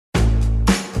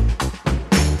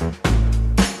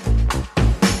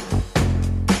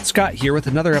Scott here with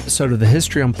another episode of the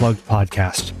History Unplugged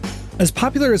podcast. As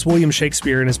popular as William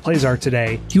Shakespeare and his plays are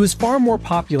today, he was far more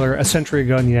popular a century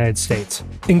ago in the United States.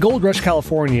 In Gold Rush,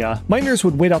 California, miners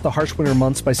would wait out the harsh winter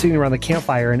months by sitting around the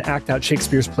campfire and act out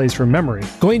Shakespeare's plays from memory.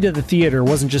 Going to the theater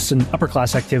wasn't just an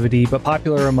upper-class activity, but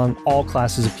popular among all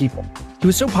classes of people. He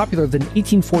was so popular that in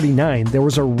 1849, there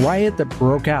was a riot that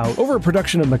broke out over a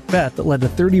production of Macbeth that led to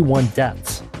 31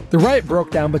 deaths. The riot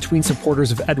broke down between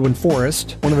supporters of Edwin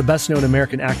Forrest, one of the best-known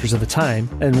American actors of the time,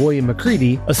 and William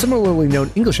Macready, a similarly known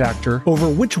English actor, over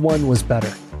which one was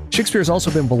better. Shakespeare has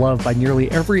also been beloved by nearly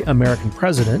every American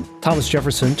president. Thomas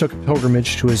Jefferson took a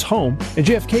pilgrimage to his home, and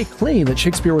JFK claimed that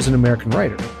Shakespeare was an American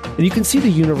writer. And you can see the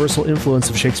universal influence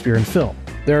of Shakespeare in film.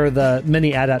 There are the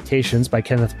many adaptations by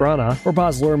Kenneth Branagh, or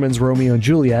Baz Luhrmann's Romeo and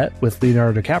Juliet with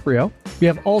Leonardo DiCaprio. We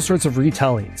have all sorts of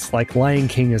retellings, like Lion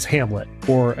King as Hamlet,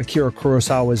 or Akira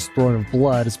Kurosawa's Throne of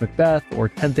Blood as Macbeth, or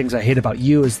 10 Things I Hate About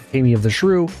You as The Taming of the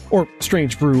Shrew, or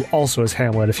Strange Brew also as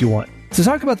Hamlet if you want. To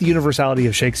talk about the universality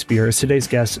of Shakespeare is today's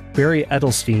guest, Barry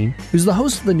Edelstein, who's the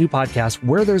host of the new podcast,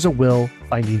 Where There's a Will,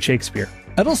 Finding Shakespeare.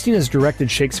 Edelstein has directed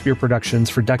Shakespeare productions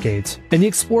for decades, and he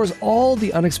explores all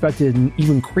the unexpected and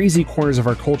even crazy corners of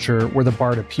our culture where the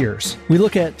bard appears. We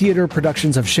look at theater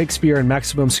productions of Shakespeare in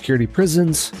maximum security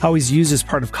prisons, how he's used as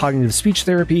part of cognitive speech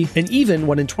therapy, and even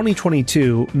when in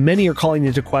 2022, many are calling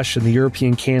into question the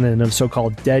European canon of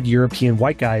so-called dead European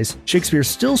white guys, Shakespeare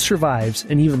still survives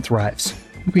and even thrives.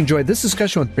 Hope you enjoyed this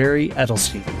discussion with Barry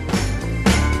Edelstein.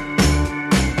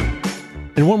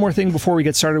 And one more thing before we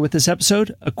get started with this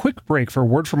episode, a quick break for a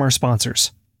word from our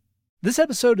sponsors. This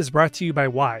episode is brought to you by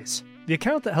Wise, the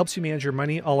account that helps you manage your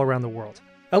money all around the world.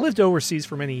 I lived overseas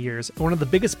for many years, and one of the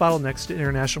biggest bottlenecks to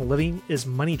international living is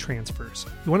money transfers.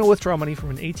 You want to withdraw money from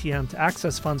an ATM to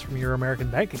access funds from your American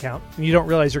bank account, and you don't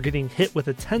realize you're getting hit with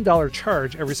a $10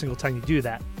 charge every single time you do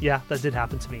that. Yeah, that did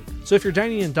happen to me. So if you're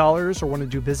dining in dollars or want to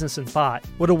do business in baht,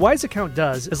 what a Wise account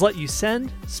does is let you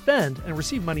send, spend, and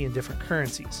receive money in different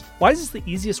currencies. Wise is the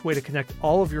easiest way to connect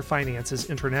all of your finances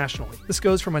internationally. This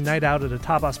goes from a night out at a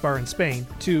tapas bar in Spain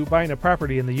to buying a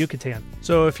property in the Yucatan.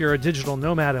 So if you're a digital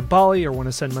nomad in Bali or want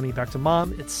to send money back to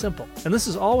mom, it's simple. And this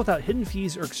is all without hidden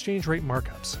fees or exchange rate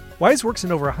markups. Wise works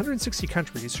in over 160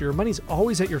 countries, so your money's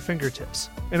always at your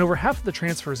fingertips. And over half of the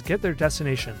transfers get their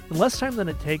destination in less time than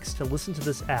it takes to listen to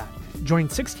this ad. Join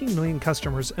 16 million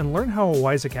customers and learn how a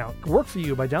Wise account can work for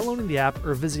you by downloading the app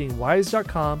or visiting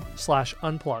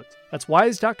wise.com/unplugged. That's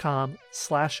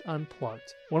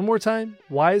wise.com/unplugged. One more time,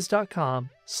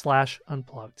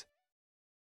 wise.com/unplugged.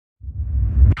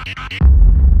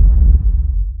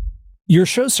 Your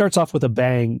show starts off with a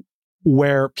bang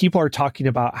where people are talking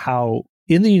about how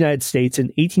in the United States in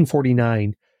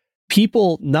 1849,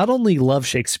 people not only love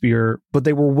Shakespeare, but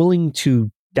they were willing to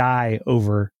die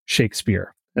over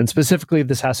Shakespeare. And specifically,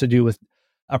 this has to do with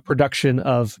a production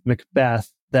of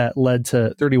Macbeth that led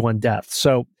to 31 deaths.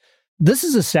 So this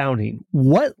is astounding.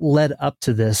 What led up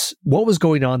to this? What was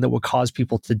going on that would cause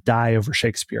people to die over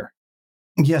Shakespeare?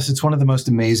 Yes, it's one of the most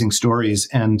amazing stories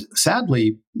and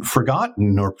sadly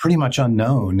forgotten or pretty much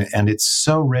unknown. And it's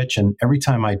so rich. And every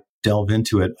time I delve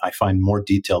into it, I find more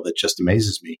detail that just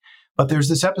amazes me. But there's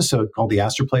this episode called the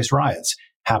Astor Place Riots.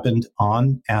 Happened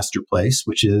on Astor Place,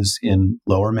 which is in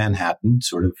Lower Manhattan,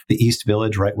 sort of the East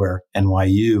Village, right where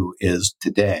NYU is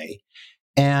today.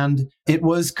 And it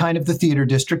was kind of the theater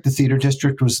district. The theater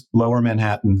district was Lower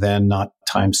Manhattan then, not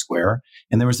Times Square.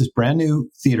 And there was this brand new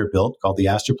theater built called the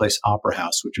Astor Place Opera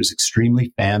House, which was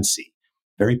extremely fancy,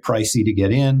 very pricey to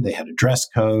get in. They had a dress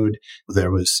code.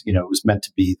 There was, it was meant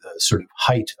to be the sort of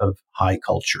height of high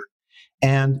culture.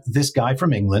 And this guy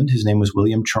from England, his name was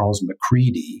William Charles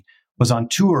Macready, was on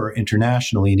tour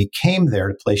internationally, and he came there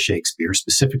to play Shakespeare,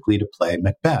 specifically to play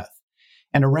Macbeth.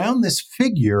 And around this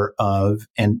figure of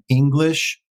an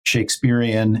English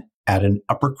Shakespearean at an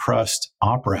upper crust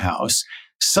opera house,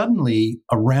 suddenly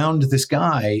around this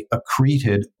guy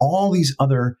accreted all these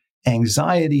other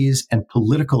anxieties and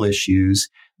political issues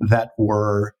that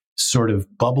were sort of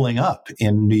bubbling up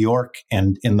in New York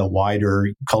and in the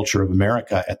wider culture of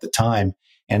America at the time,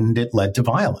 and it led to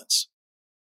violence.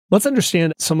 Let's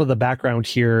understand some of the background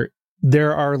here.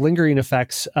 There are lingering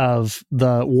effects of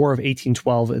the War of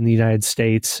 1812 in the United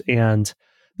States, and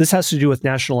this has to do with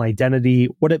national identity,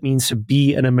 what it means to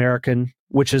be an American,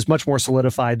 which is much more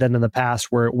solidified than in the past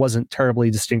where it wasn't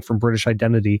terribly distinct from British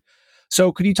identity.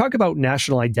 So could you talk about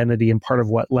national identity and part of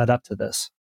what led up to this?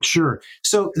 Sure.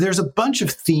 So there's a bunch of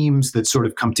themes that sort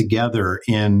of come together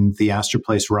in the Astor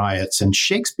Place riots, and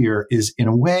Shakespeare is in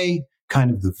a way kind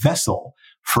of the vessel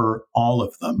for all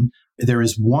of them. There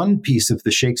is one piece of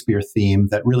the Shakespeare theme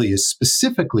that really is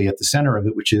specifically at the center of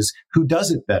it, which is who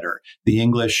does it better, the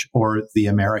English or the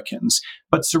Americans?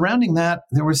 But surrounding that,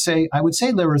 I would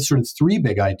say there were sort of three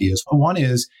big ideas. One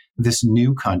is this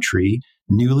new country,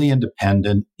 newly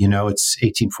independent. It's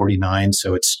 1849,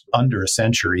 so it's under a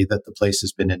century that the place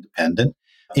has been independent.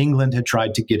 England had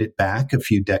tried to get it back a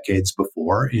few decades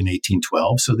before in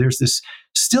 1812. So there's this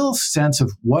still sense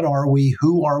of what are we?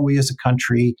 Who are we as a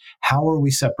country? How are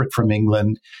we separate from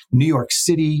England? New York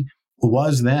City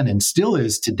was then and still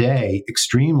is today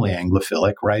extremely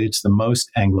Anglophilic, right? It's the most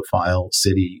Anglophile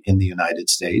city in the United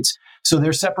States. So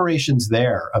there's separations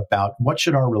there about what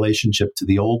should our relationship to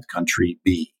the old country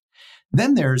be.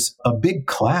 Then there's a big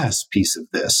class piece of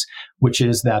this, which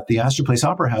is that the Astor Place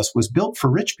Opera House was built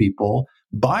for rich people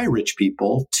by rich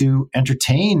people to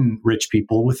entertain rich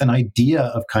people with an idea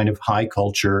of kind of high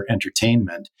culture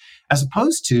entertainment, as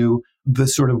opposed to the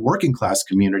sort of working class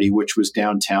community, which was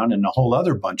downtown and a whole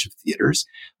other bunch of theaters.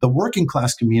 The working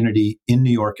class community in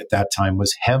New York at that time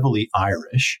was heavily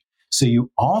Irish. So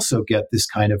you also get this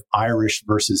kind of Irish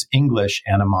versus English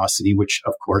animosity, which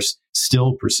of course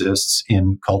still persists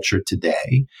in culture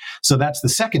today. So that's the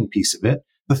second piece of it.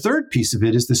 The third piece of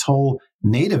it is this whole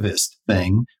nativist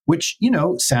thing, which,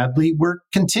 sadly, we're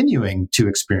continuing to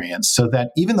experience. So that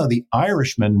even though the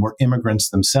Irishmen were immigrants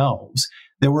themselves,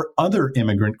 there were other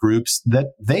immigrant groups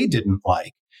that they didn't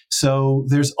like. So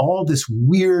there's all this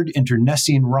weird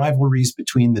internecine rivalries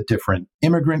between the different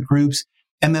immigrant groups.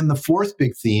 And then the fourth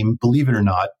big theme, believe it or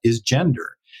not, is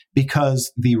gender,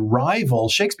 because the rival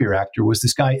Shakespeare actor was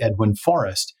this guy, Edwin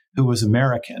Forrest, who was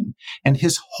American. And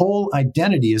his whole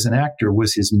identity as an actor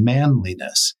was his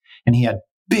manliness. And he had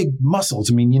big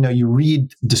muscles. I mean, you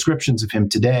read descriptions of him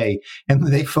today and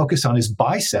they focus on his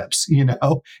biceps,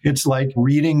 It's like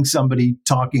reading somebody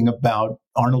talking about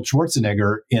Arnold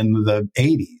Schwarzenegger in the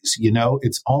 80s,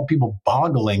 It's all people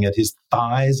boggling at his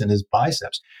thighs and his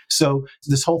biceps. So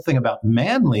this whole thing about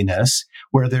manliness,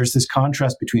 where there's this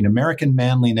contrast between American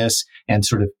manliness and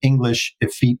sort of English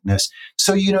effeteness.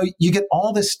 So, you get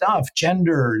all this stuff,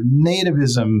 gender,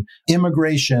 nativism,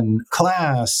 immigration,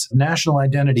 class, national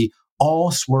identity,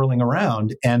 all swirling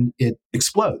around, and it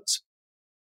explodes.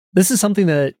 This is something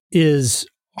that is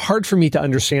hard for me to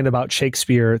understand about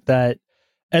Shakespeare, that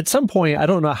at some point, I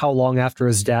don't know how long after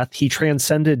his death, he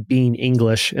transcended being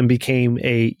English and became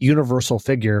a universal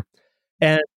figure.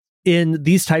 And in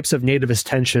these types of nativist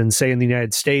tensions, say in the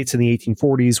United States in the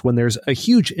 1840s, when there's a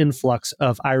huge influx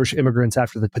of Irish immigrants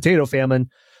after the potato famine,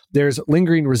 there's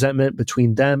lingering resentment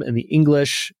between them and the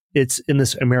English. It's in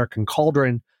this American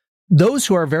cauldron. Those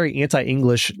who are very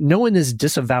anti-English, no one is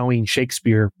disavowing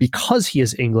Shakespeare because he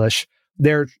is English.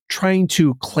 They're trying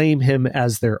to claim him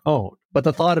as their own. But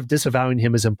the thought of disavowing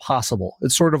him is impossible.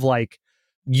 It's sort of like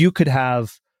you could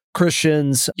have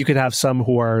Christians, you could have some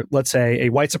who are, let's say, a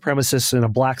white supremacist and a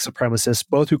black supremacist,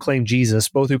 both who claim Jesus,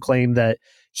 both who claim that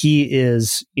he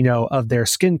is, of their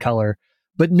skin color,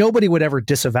 but nobody would ever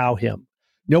disavow him.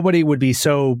 Nobody would be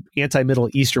so anti-Middle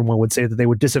Eastern, one would say, that they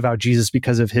would disavow Jesus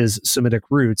because of his Semitic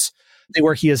roots,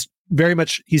 where he is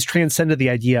he's transcended the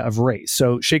idea of race.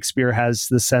 So Shakespeare has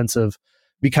the sense of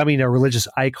becoming a religious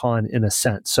icon in a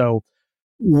sense. So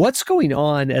what's going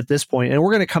on at this point? And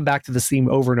we're going to come back to this theme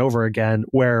over and over again,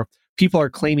 where people are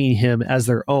claiming him as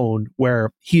their own,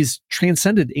 where he's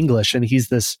transcended English and he's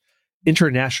this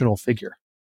international figure.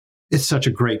 It's such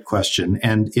a great question.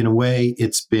 And in a way,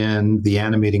 it's been the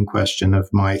animating question of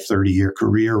my 30-year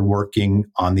career working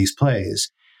on these plays.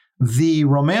 The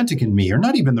romantic in me, or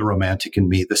not even the romantic in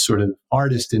me, the sort of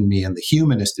artist in me and the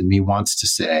humanist in me wants to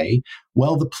say,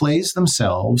 well, the plays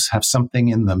themselves have something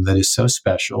in them that is so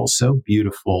special, so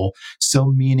beautiful,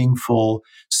 so meaningful,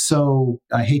 so,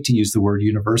 I hate to use the word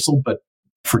universal, but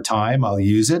for time, I'll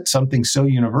use it, something so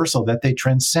universal that they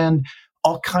transcend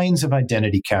all kinds of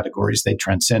identity categories. They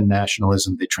transcend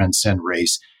nationalism, they transcend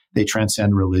race, they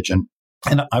transcend religion.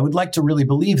 And I would like to really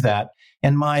believe that.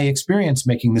 And my experience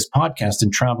making this podcast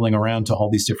and traveling around to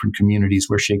all these different communities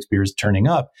where Shakespeare is turning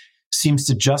up seems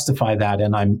to justify that.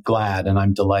 And I'm glad and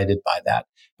I'm delighted by that.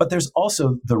 But there's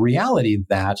also the reality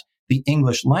that the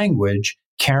English language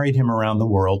carried him around the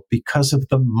world because of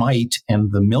the might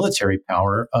and the military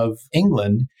power of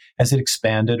England as it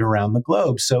expanded around the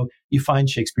globe. So you find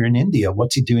Shakespeare in India.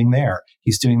 What's he doing there?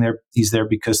 He's there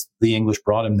because the English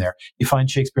brought him there. You find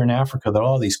Shakespeare in Africa. There are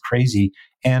all these crazy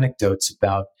anecdotes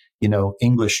about,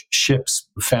 English ships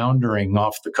foundering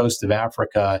off the coast of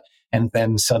Africa. And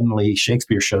then suddenly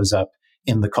Shakespeare shows up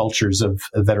in the cultures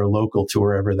that are local to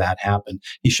wherever that happened.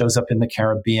 He shows up in the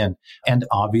Caribbean and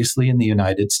obviously in the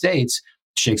United States.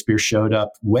 Shakespeare showed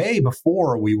up way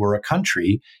before we were a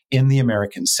country in the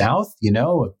American South.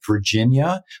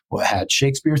 Virginia had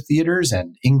Shakespeare theaters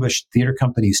and English theater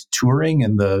companies touring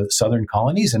in the southern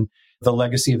colonies. And the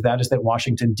legacy of that is that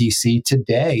Washington, D.C.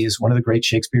 today is one of the great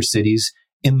Shakespeare cities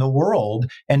in the world.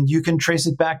 And you can trace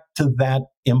it back to that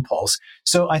impulse.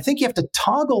 So I think you have to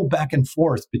toggle back and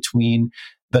forth between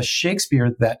the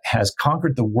Shakespeare that has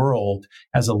conquered the world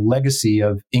as a legacy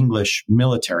of English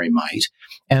military might,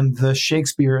 and the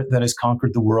Shakespeare that has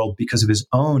conquered the world because of his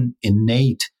own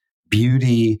innate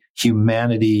beauty,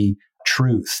 humanity,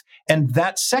 truth. And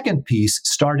that second piece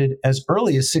started as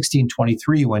early as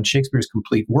 1623 when Shakespeare's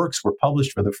complete works were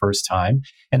published for the first time.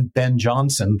 And Ben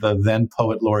Jonson, the then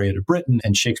poet laureate of Britain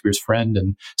and Shakespeare's friend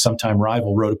and sometime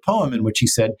rival, wrote a poem in which he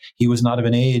said he was not of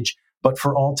an age but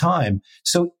for all time.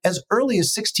 So as early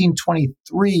as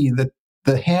 1623,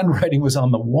 the handwriting was on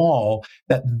the wall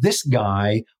that this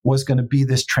guy was going to be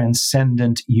this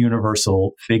transcendent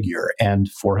universal figure. And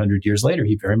 400 years later,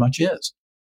 he very much is.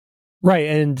 Right.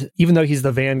 And even though he's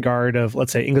the vanguard of,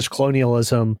 let's say, English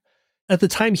colonialism, at the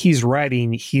time he's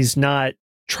writing, he's not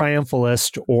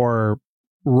triumphalist or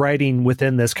writing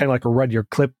within this kind of like a Rudyard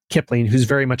Kipling, who's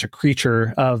very much a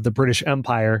creature of the British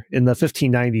Empire. In the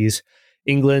 1590s,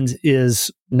 England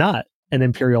is not an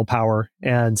imperial power.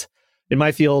 And in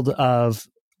my field of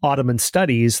Ottoman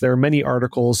studies, there are many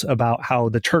articles about how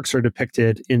the Turks are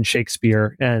depicted in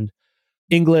Shakespeare, and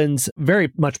England's very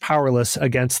much powerless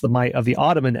against the might of the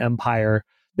Ottoman Empire.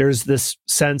 There's this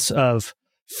sense of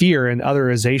fear and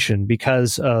otherization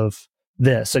because of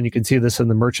this. And you can see this in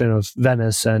The Merchant of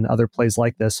Venice and other plays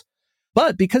like this.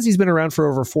 But because he's been around for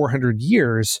over 400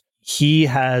 years, he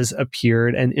has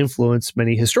appeared and influenced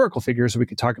many historical figures that we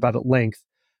could talk about at length.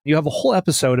 You have a whole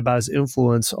episode about his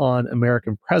influence on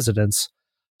American presidents.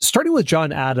 Starting with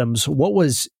John Adams, what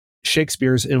was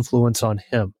Shakespeare's influence on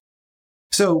him?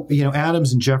 So,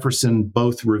 Adams and Jefferson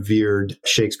both revered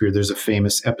Shakespeare. There's a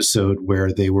famous episode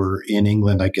where they were in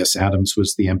England. I guess Adams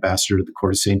was the ambassador to the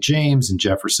court of St. James and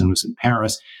Jefferson was in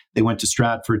Paris. They went to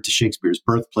Stratford, to Shakespeare's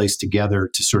birthplace together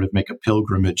to sort of make a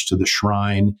pilgrimage to the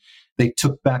shrine. They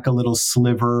took back a little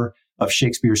sliver of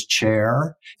Shakespeare's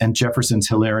chair, and Jefferson's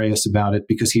hilarious about it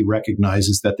because he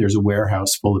recognizes that there's a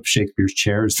warehouse full of Shakespeare's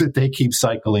chairs that they keep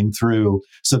cycling through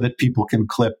so that people can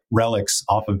clip relics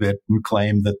off of it and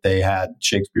claim that they had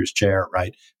Shakespeare's chair,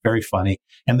 right? Very funny.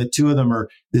 And the two of them are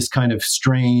this kind of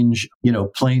strange,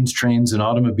 planes, trains, and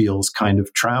automobiles kind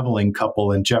of traveling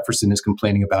couple. And Jefferson is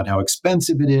complaining about how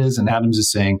expensive it is. And Adams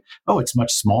is saying, oh, it's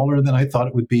much smaller than I thought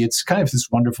it would be. It's kind of this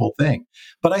wonderful thing.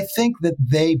 But I think that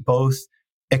they both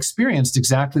experienced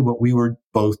exactly what we were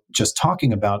both just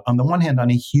talking about. On the one hand, on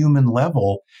a human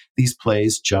level, these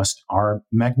plays just are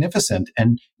magnificent.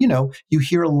 And, you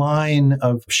hear a line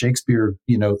of Shakespeare,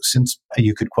 since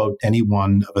you could quote any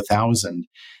one of 1,000,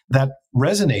 that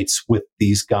resonates with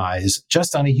these guys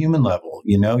just on a human level.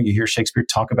 You hear Shakespeare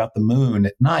talk about the moon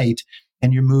at night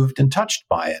and you're moved and touched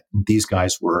by it. And these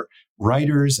guys were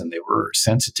writers and they were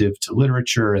sensitive to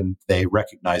literature and they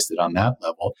recognized it on that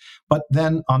level. But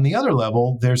then on the other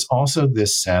level, there's also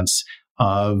this sense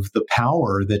of the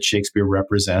power that Shakespeare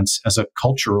represents as a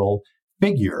cultural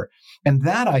figure. And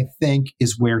that, I think,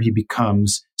 is where he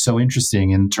becomes so interesting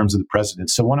in terms of the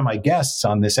president. So one of my guests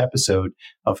on this episode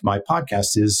of my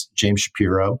podcast is James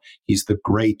Shapiro. He's the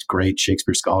great, great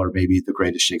Shakespeare scholar, maybe the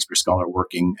greatest Shakespeare scholar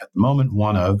working at the moment,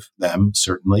 one of them,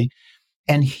 certainly.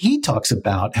 And he talks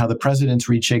about how the presidents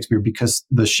read Shakespeare because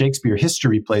the Shakespeare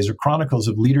history plays are chronicles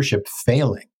of leadership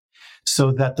failing.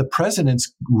 So that the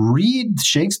presidents read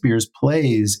Shakespeare's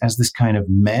plays as this kind of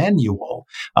manual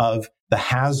of the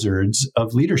hazards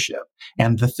of leadership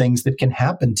and the things that can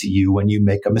happen to you when you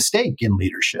make a mistake in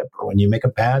leadership or when you make a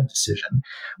bad decision,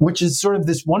 which is sort of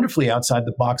this wonderfully outside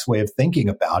the box way of thinking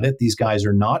about it. These guys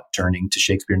are not turning to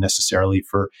Shakespeare necessarily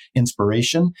for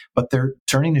inspiration, but they're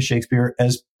turning to Shakespeare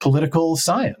as political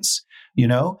science.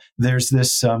 There's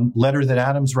this letter that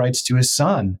Adams writes to his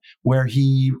son where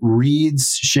he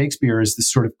reads Shakespeare as this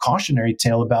sort of cautionary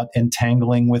tale about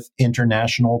entangling with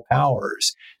international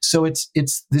powers. So it's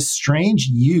this strange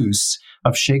use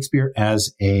of Shakespeare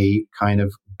as a kind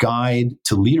of guide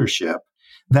to leadership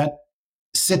that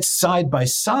sits side by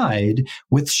side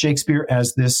with Shakespeare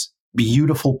as this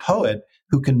beautiful poet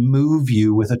who can move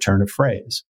you with a turn of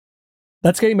phrase.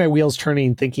 That's getting my wheels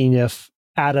turning, thinking if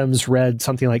Adams read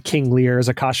something like King Lear as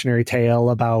a cautionary tale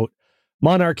about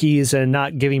monarchies and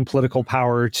not giving political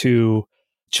power to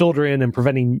children and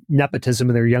preventing nepotism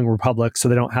in their young republics so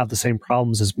they don't have the same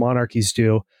problems as monarchies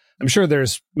do. I'm sure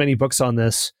there's many books on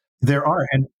this. There are.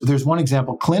 And there's one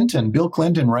example. Bill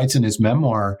Clinton writes in his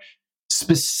memoir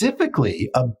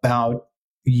specifically about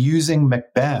using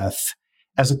Macbeth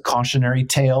as a cautionary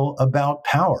tale about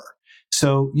power.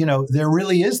 So, there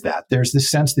really is that. There's this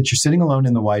sense that you're sitting alone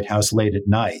in the White House late at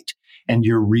night and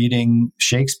you're reading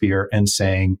Shakespeare and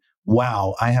saying,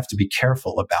 wow, I have to be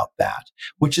careful about that,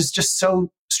 which is just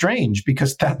so strange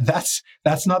because that's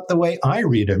not the way I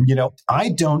read him. I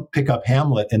don't pick up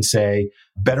Hamlet and say,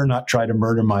 better not try to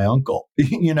murder my uncle,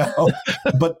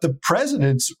 but the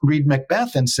presidents read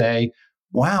Macbeth and say,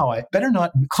 wow, I better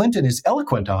not. Clinton is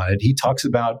eloquent on it. He talks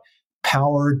about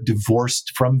power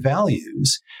divorced from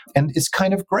values. And it's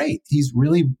kind of great. He's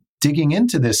really digging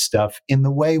into this stuff in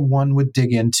the way one would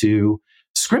dig into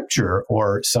scripture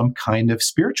or some kind of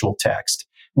spiritual text,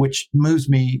 which moves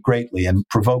me greatly and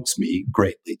provokes me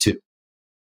greatly too.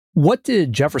 What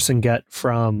did Jefferson get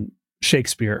from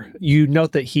Shakespeare? You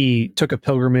note that he took a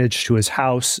pilgrimage to his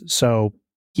house, so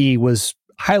he was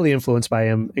highly influenced by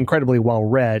him, incredibly well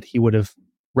read. He would have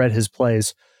read his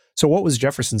plays. So what was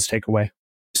Jefferson's takeaway?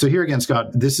 So here again, Scott,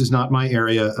 this is not my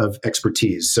area of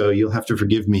expertise, so you'll have to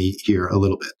forgive me here a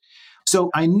little bit. So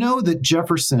I know that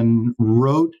Jefferson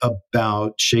wrote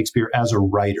about Shakespeare as a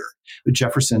writer,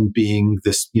 Jefferson being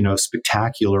this,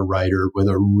 spectacular writer with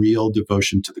a real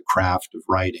devotion to the craft of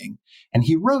writing. And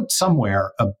he wrote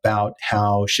somewhere about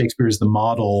how Shakespeare is the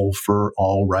model for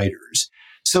all writers.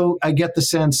 So I get the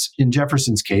sense in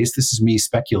Jefferson's case, this is me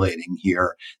speculating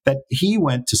here, that he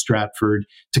went to Stratford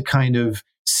to kind of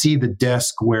see the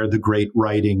desk where the great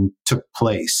writing took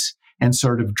place and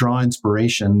sort of draw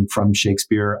inspiration from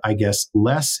Shakespeare, I guess,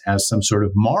 less as some sort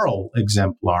of moral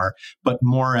exemplar, but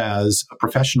more as a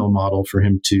professional model for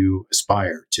him to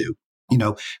aspire to.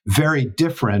 Very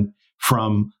different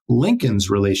from Lincoln's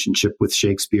relationship with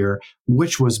Shakespeare,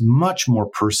 which was much more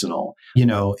personal,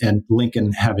 and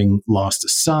Lincoln having lost a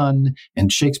son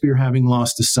and Shakespeare having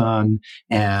lost a son,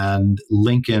 and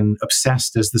Lincoln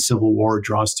obsessed as the Civil War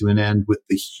draws to an end with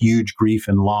the huge grief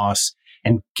and loss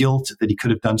and guilt that he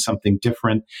could have done something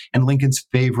different. And Lincoln's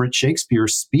favorite Shakespeare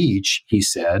speech, he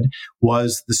said,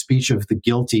 was the speech of the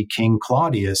guilty King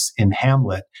Claudius in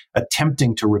Hamlet,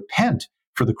 attempting to repent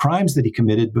for the crimes that he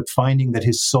committed, but finding that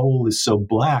his soul is so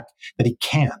black that he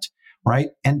can't, right?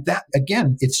 And that,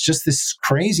 again, it's just this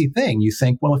crazy thing. You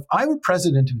think, well, if I were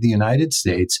president of the United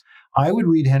States, I would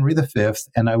read Henry V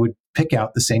and I would pick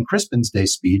out the St. Crispin's Day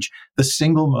speech, the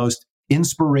single most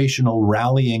inspirational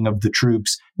rallying of the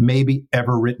troops maybe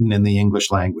ever written in the English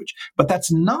language. But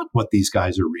that's not what these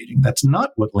guys are reading. That's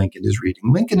not what Lincoln is reading.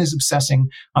 Lincoln is obsessing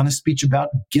on a speech about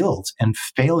guilt and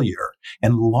failure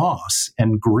and loss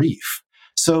and grief.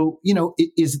 So,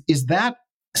 is that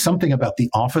something about the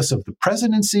office of the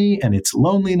presidency and its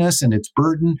loneliness and its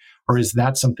burden? Or is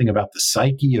that something about the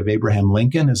psyche of Abraham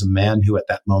Lincoln as a man who at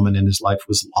that moment in his life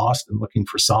was lost and looking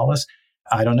for solace?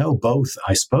 I don't know, both,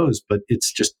 I suppose, but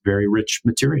it's just very rich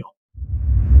material.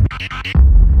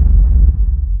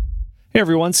 Hey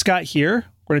everyone, Scott here.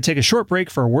 We're going to take a short break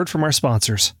for a word from our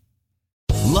sponsors.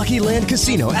 Lucky Land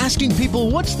Casino, asking people,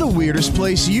 what's the weirdest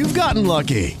place you've gotten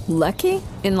lucky? Lucky?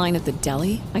 In line at the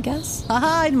deli, I guess?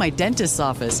 Aha, in my dentist's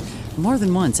office. More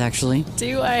than once, actually.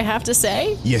 Do I have to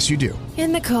say? Yes, you do.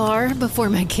 In the car before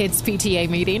my kids' PTA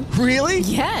meeting. Really?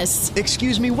 Yes.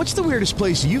 Excuse me, what's the weirdest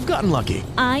place you've gotten lucky?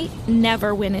 I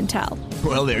never win and tell.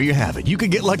 Well, there you have it. You can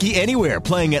get lucky anywhere,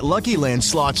 playing at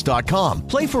LuckyLandSlots.com.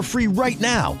 Play for free right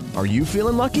now. Are you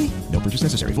feeling lucky? No purchase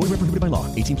necessary. Void where prohibited by law.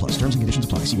 18+. Terms and conditions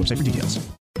apply. See website for details.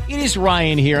 It is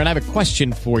Ryan here, and I have a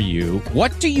question for you.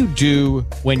 What do you do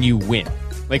when you win?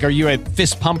 Like, are you a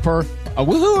fist pumper, a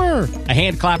woohooer, a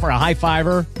hand clapper, a high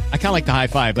fiver? I kind of like the high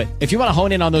five, but if you want to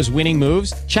hone in on those winning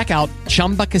moves, check out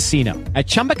Chumba Casino. At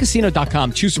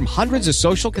ChumbaCasino.com, choose from hundreds of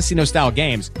social casino-style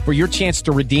games for your chance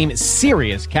to redeem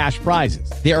serious cash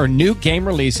prizes. There are new game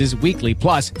releases weekly,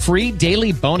 plus free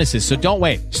daily bonuses. So don't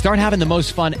wait. Start having the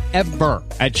most fun ever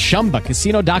at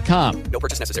ChumbaCasino.com. No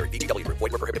purchase necessary. VGW. Void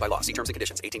where prohibited by law. See terms and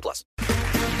conditions. 18+.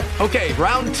 Okay,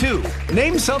 round two.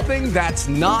 Name something that's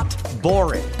not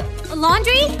boring. A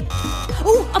laundry?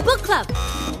 Ooh, a book club.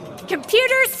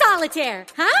 Computer solitaire,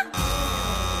 huh?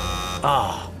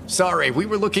 Ah, sorry, we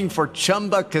were looking for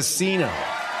Chumba Casino.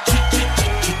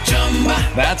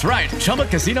 That's right,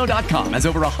 ChumbaCasino.com has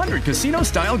over 100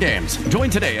 casino-style games.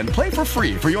 Join today and play for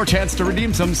free for your chance to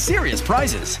redeem some serious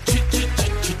prizes.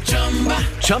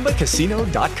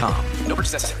 ChumbaCasino.com. No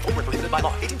purchase necessary. Void where prohibited by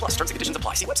law. 18+. Terms and conditions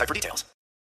apply. See website for details.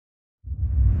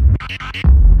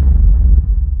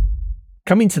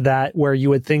 Coming to that, where you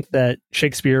would think that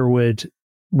Shakespeare would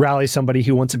rally somebody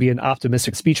who wants to be an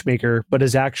optimistic speechmaker, but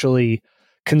is actually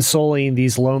consoling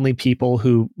these lonely people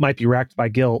who might be racked by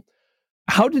guilt.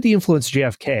 How did he influence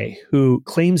JFK, who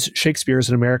claims Shakespeare is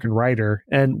an American writer?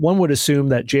 And one would assume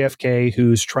that JFK,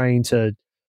 who's trying to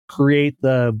create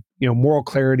the moral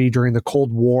clarity during the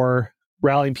Cold War,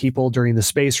 rallying people during the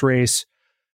space race,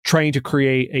 trying to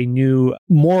create a new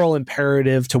moral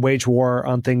imperative to wage war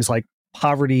on things like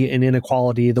poverty and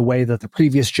inequality, the way that the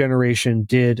previous generation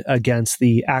did against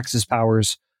the Axis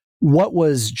powers. What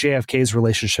was JFK's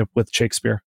relationship with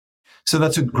Shakespeare? So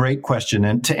that's a great question.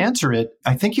 And to answer it,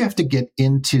 I think you have to get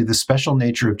into the special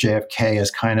nature of JFK as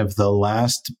kind of the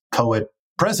last poet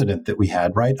president that we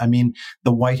had, right? I mean,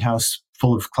 the White House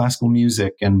full of classical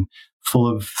music and full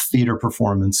of theater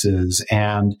performances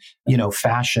and,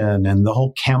 fashion and the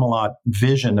whole Camelot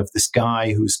vision of this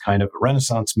guy who's kind of a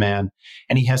Renaissance man.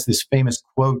 And he has this famous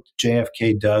quote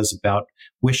JFK does about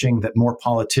wishing that more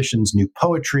politicians knew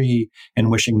poetry and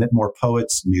wishing that more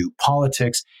poets knew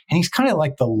politics. And he's kind of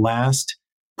like the last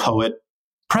poet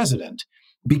president.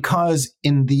 Because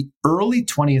in the early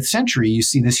 20th century, you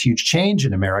see this huge change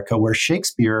in America where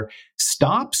Shakespeare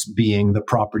stops being the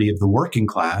property of the working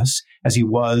class, as he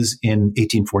was in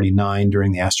 1849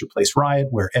 during the Astor Place riot,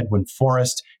 where Edwin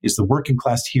Forrest is the working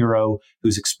class hero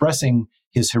who's expressing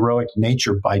his heroic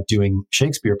nature by doing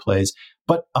Shakespeare plays.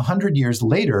 But 100 years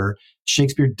later,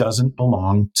 Shakespeare doesn't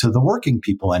belong to the working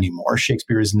people anymore.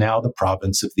 Shakespeare is now the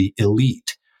province of the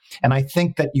elite. And I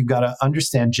think that you got to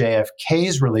understand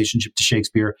JFK's relationship to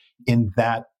Shakespeare in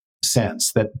that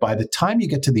sense, that by the time you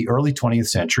get to the early 20th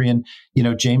century, and,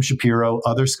 James Shapiro,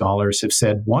 other scholars have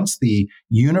said once the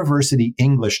university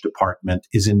English department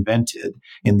is invented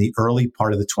in the early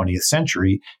part of the 20th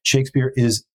century, Shakespeare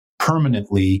is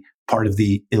permanently part of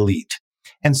the elite.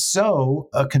 And so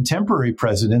contemporary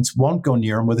presidents won't go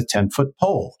near him with a 10-foot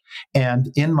pole. And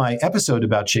in my episode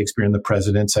about Shakespeare and the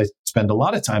presidents, I spend a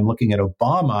lot of time looking at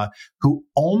Obama, who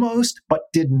almost but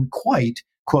didn't quite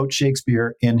quote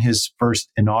Shakespeare in his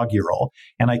first inaugural.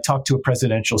 And I talked to a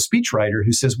presidential speechwriter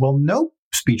who says, well, no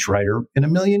speechwriter in a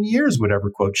million years would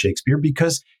ever quote Shakespeare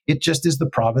because it just is the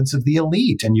province of the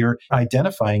elite. And you're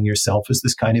identifying yourself as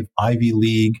this kind of Ivy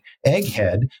League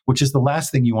egghead, which is the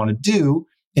last thing you want to do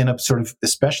in a sort of,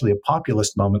 especially a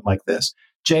populist moment like this.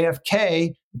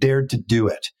 JFK dared to do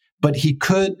it, but he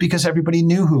could because everybody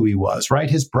knew who he was, right?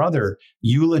 His brother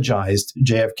eulogized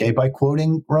JFK by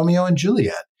quoting Romeo and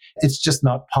Juliet. It's just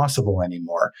not possible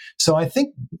anymore. So I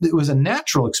think it was a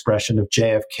natural expression of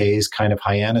JFK's kind of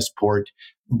Hyannisport,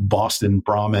 Boston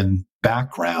Brahmin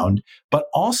background, but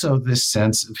also this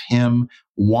sense of him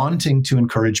wanting to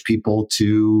encourage people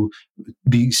to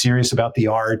be serious about the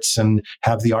arts and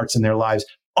have the arts in their lives.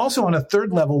 Also, on a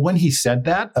third level, when he said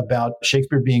that about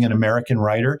Shakespeare being an American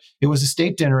writer, it was a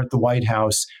state dinner at the White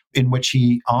House in which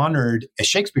he honored a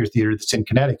Shakespeare theater that's in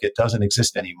Connecticut, doesn't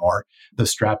exist anymore, the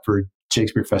Stratford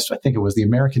Shakespeare Festival. I think it was the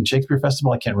American Shakespeare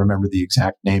Festival. I can't remember the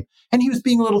exact name. And he was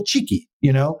being a little cheeky,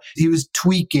 He was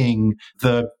tweaking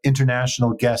the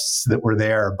international guests that were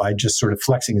there by just sort of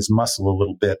flexing his muscle a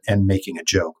little bit and making a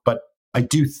joke. But I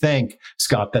do think,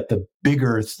 Scott, that the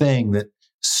bigger thing that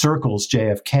circles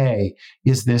JFK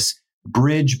is this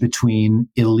bridge between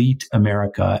elite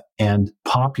America and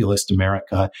populist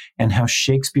America and how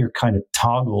Shakespeare kind of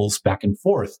toggles back and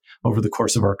forth over the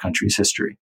course of our country's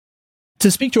history. To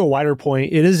speak to a wider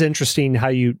point, it is interesting how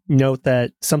you note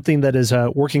that something that is a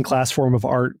working class form of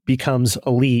art becomes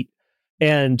elite.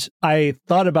 And I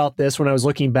thought about this when I was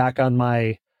looking back on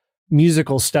my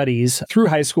musical studies. Through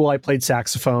high school, I played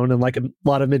saxophone, and like a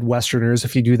lot of Midwesterners,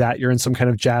 if you do that, you're in some kind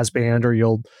of jazz band or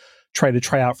you'll try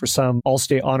out for some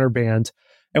all-state honor band.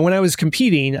 And when I was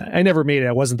competing, I never made it.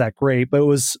 I wasn't that great, but it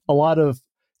was a lot of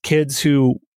kids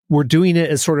who were doing it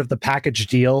as sort of the package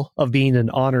deal of being an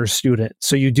honors student.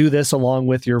 So you do this along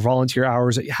with your volunteer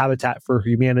hours at Habitat for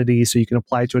Humanity so you can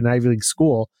apply to an Ivy League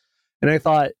school. And I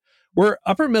thought, we're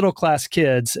upper middle class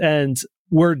kids and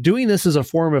we're doing this as a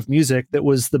form of music that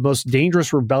was the most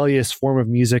dangerous, rebellious form of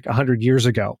music 100 years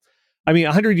ago. I mean,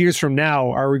 100 years from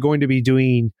now, are we going to be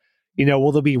doing,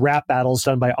 will there be rap battles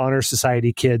done by honor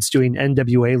society kids doing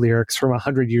NWA lyrics from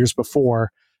 100 years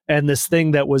before? And this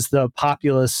thing that was the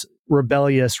populist,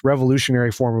 rebellious,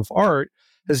 revolutionary form of art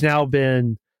has now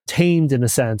been tamed in a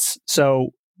sense. So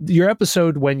your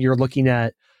episode, when you're looking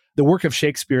at the work of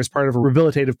Shakespeare as part of a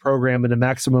rehabilitative program in a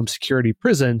maximum security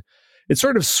prison, it's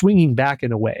sort of swinging back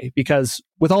in a way, because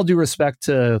with all due respect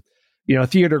to,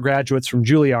 theater graduates from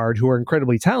Juilliard who are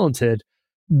incredibly talented,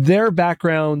 their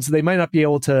backgrounds, they might not be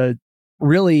able to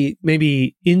really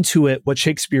maybe intuit what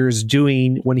Shakespeare is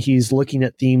doing when he's looking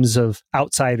at themes of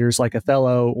outsiders like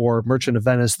Othello or Merchant of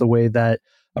Venice the way that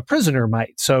a prisoner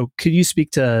might. So could you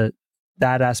speak to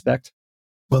that aspect?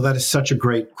 Well, that is such a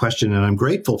great question. And I'm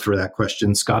grateful for that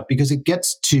question, Scott, because it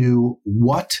gets to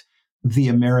what the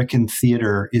American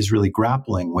theater is really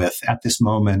grappling with at this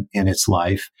moment in its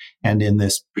life, and in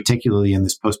this, particularly in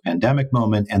this post-pandemic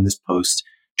moment and this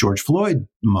post-George Floyd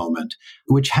moment,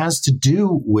 which has to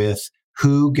do with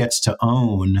who gets to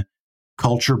own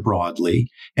culture broadly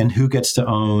and who gets to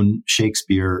own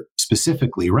Shakespeare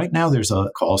specifically. Right now, there's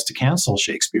calls to cancel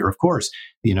Shakespeare, of course.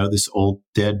 This old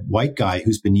dead white guy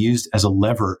who's been used as a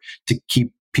lever to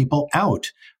keep people out,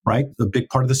 right? The big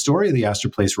part of the story of the Astor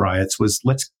Place riots was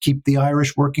let's keep the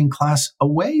Irish working class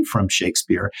away from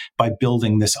Shakespeare by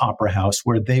building this opera house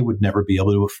where they would never be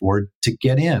able to afford to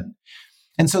get in.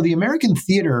 And so the American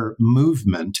theater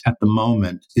movement at the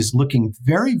moment is looking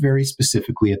very, very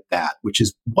specifically at that, which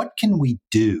is what can we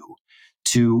do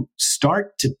to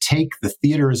start to take the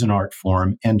theater as an art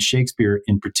form and Shakespeare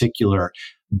in particular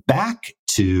back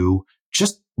to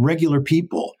just regular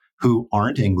people who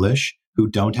aren't English, who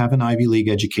don't have an Ivy League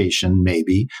education,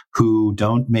 maybe, who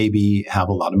don't maybe have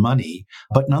a lot of money,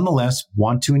 but nonetheless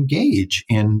want to engage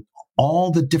in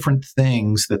all the different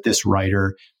things that this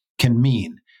writer can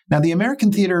mean. Now, the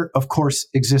American theater, of course,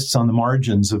 exists on the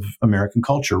margins of American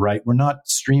culture, right? We're not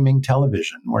streaming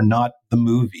television. We're not the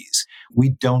movies. We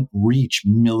don't reach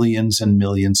millions and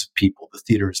millions of people. The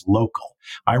theater is local.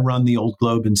 I run the Old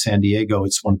Globe in San Diego.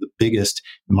 It's one of the biggest,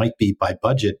 it might be by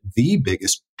budget, the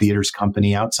biggest theaters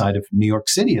company outside of New York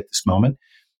City at this moment.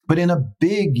 But in a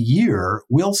big year,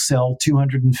 we'll sell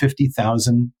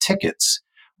 250,000 tickets,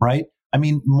 right? I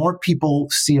mean, more people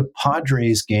see a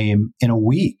Padres game in a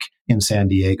week in San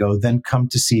Diego than come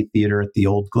to see theater at the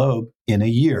Old Globe in a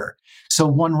year. So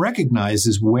one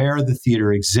recognizes where the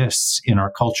theater exists in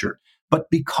our culture. But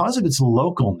because of its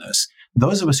localness,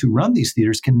 those of us who run these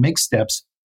theaters can make steps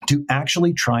to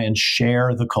actually try and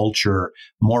share the culture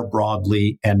more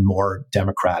broadly and more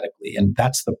democratically. And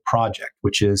that's the project,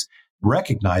 which is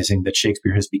recognizing that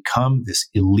Shakespeare has become this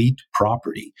elite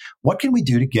property. What can we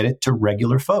do to get it to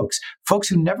regular folks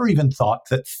who never even thought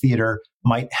that theater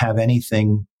might have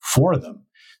anything for them?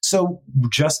 So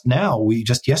just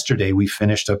yesterday, we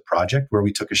finished a project where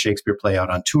we took a Shakespeare play out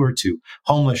on tour to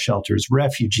homeless shelters,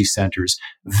 refugee centers,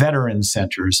 veteran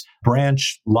centers,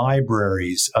 branch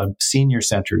libraries, senior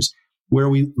centers, where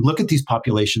we look at these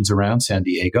populations around San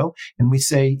Diego and we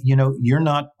say, you're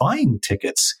not buying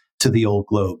tickets to the Old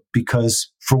Globe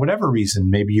because for whatever reason,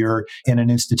 maybe you're in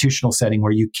an institutional setting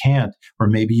where you can't, or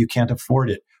maybe you can't afford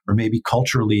it, or maybe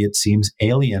culturally it seems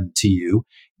alien to you.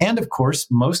 And of course,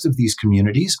 most of these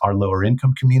communities are lower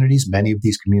income communities. Many of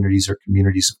these communities are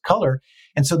communities of color.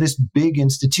 And so this big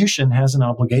institution has an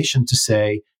obligation to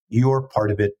say, you're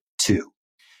part of it too.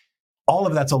 All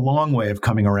of that's a long way of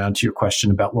coming around to your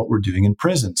question about what we're doing in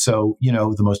prison. So,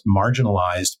 the most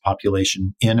marginalized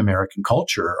population in American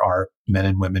culture are men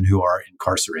and women who are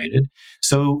incarcerated.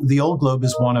 So the Old Globe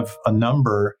is one of a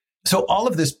number. So all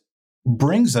of this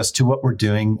brings us to what we're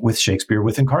doing with Shakespeare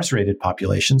with incarcerated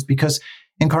populations, because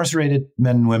incarcerated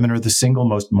men and women are the single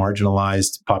most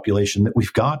marginalized population that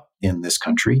we've got in this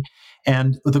country.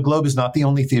 And the Globe is not the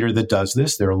only theater that does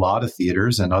this. There are a lot of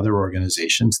theaters and other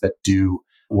organizations that do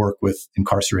work with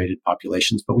incarcerated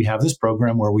populations. But we have this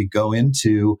program where we go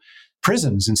into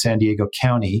prisons in San Diego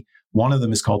County. One of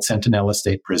them is called Centinela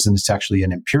State Prison. It's actually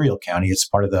in Imperial County. It's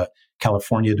part of the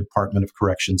California Department of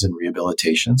Corrections and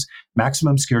Rehabilitations.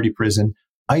 Maximum security prison,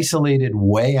 isolated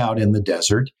way out in the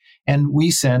desert. And we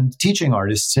send teaching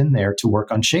artists in there to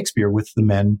work on Shakespeare with the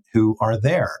men who are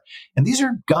there. And these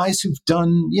are guys who've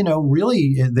done,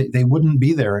 really, they wouldn't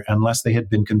be there unless they had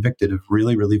been convicted of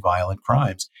really, really violent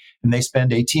crimes. And they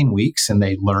spend 18 weeks and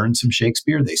they learn some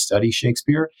Shakespeare. They study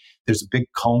Shakespeare. There's a big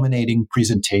culminating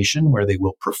presentation where they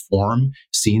will perform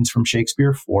scenes from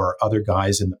Shakespeare for other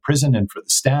guys in the prison and for the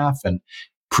staff, and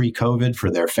pre-COVID for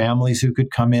their families who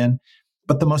could come in.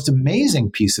 But the most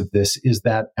amazing piece of this is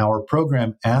that our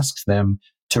program asks them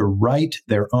to write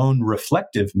their own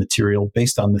reflective material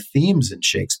based on the themes in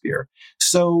Shakespeare.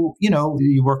 So,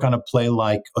 you work on a play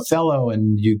like Othello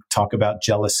and you talk about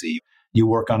jealousy. You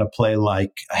work on a play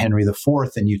like Henry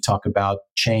IV and you talk about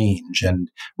change and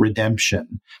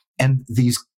redemption. And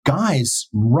these guys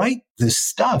write this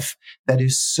stuff that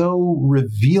is so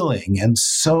revealing and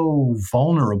so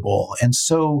vulnerable and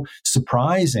so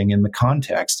surprising in the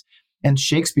context. And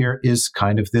Shakespeare is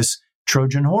kind of this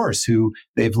Trojan horse who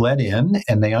they've let in,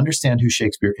 and they understand who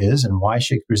Shakespeare is and why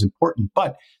Shakespeare is important.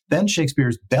 But then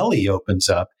Shakespeare's belly opens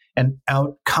up and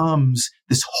out comes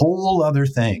this whole other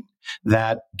thing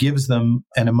that gives them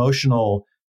an emotional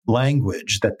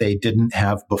language that they didn't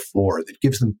have before, that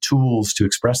gives them tools to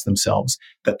express themselves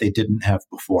that they didn't have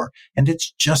before. And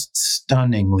it's just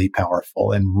stunningly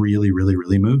powerful and really, really,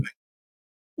 really moving.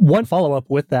 One follow-up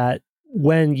with that,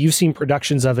 when you've seen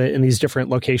productions of it in these different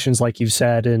locations, like you've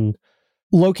said, in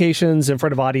locations in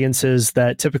front of audiences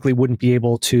that typically wouldn't be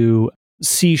able to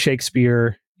see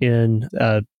Shakespeare in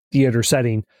a theater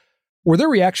setting, were there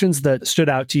reactions that stood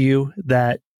out to you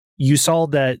that you saw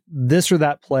that this or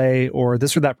that play or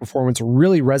this or that performance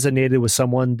really resonated with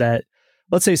someone that,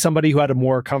 let's say somebody who had a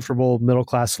more comfortable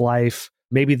middle-class life,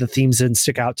 maybe the themes didn't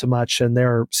stick out too much and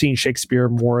they're seeing Shakespeare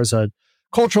more as a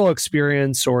cultural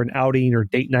experience or an outing or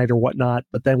date night or whatnot.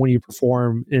 But then when you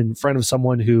perform in front of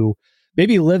someone who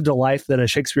maybe lived a life that a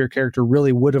Shakespeare character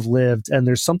really would have lived, and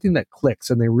there's something that clicks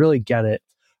and they really get it.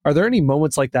 Are there any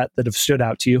moments like that that have stood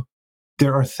out to you?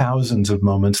 There are thousands of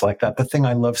moments like that. The thing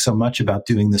I love so much about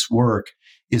doing this work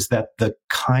is that the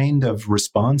kind of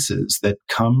responses that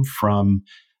come from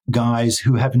guys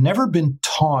who have never been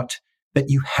taught that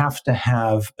you have to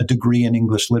have a degree in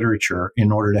English literature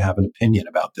in order to have an opinion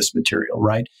about this material,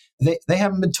 right? They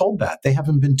haven't been told that. They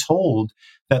haven't been told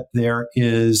that there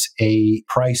is a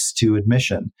price to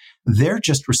admission. They're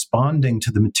just responding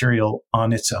to the material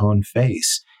on its own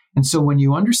face. And so when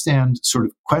you understand sort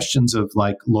of questions of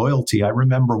like loyalty, I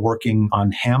remember working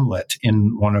on Hamlet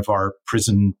in one of our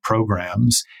prison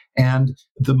programs. And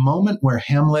the moment where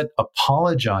Hamlet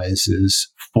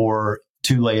apologizes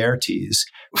to Laertes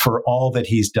for all that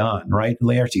he's done, right?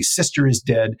 Laertes' sister is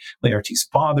dead. Laertes'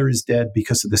 father is dead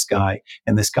because of this guy.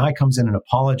 And this guy comes in and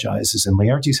apologizes, and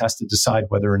Laertes has to decide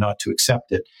whether or not to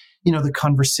accept it. You know, the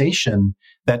conversation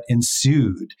that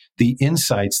ensued, the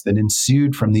insights that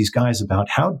ensued from these guys about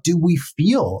how do we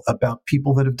feel about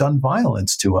people that have done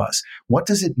violence to us? What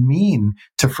does it mean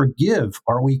to forgive?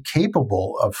 Are we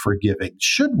capable of forgiving?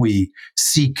 Should we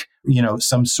seek,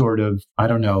 some sort of,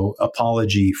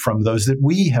 apology from those that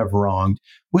we have wronged?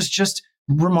 Was just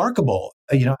remarkable.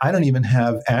 I don't even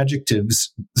have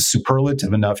adjectives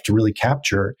superlative enough to really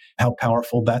capture how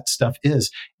powerful that stuff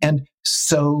is. And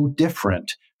so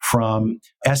different from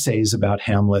essays about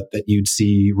Hamlet that you'd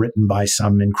see written by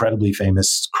some incredibly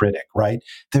famous critic, right?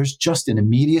 There's just an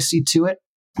immediacy to it.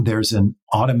 There's an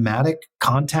automatic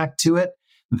contact to it.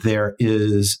 There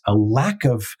is a lack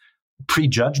of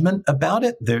prejudgment about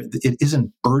it. It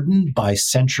isn't burdened by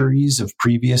centuries of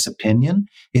previous opinion.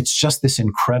 It's just this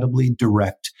incredibly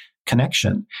direct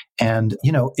connection. And,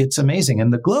 it's amazing.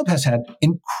 And the Globe has had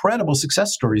incredible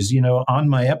success stories. On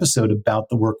my episode about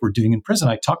the work we're doing in prison,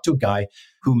 I talked to a guy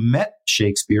who met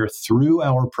Shakespeare through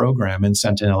our program in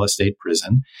Sentinella State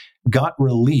Prison, got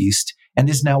released, and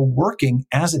is now working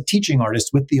as a teaching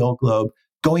artist with the Old Globe,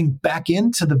 going back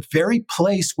into the very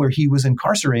place where he was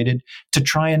incarcerated to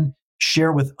try and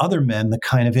share with other men the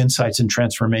kind of insights and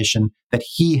transformation that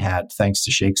he had thanks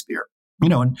to Shakespeare.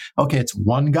 It's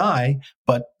one guy,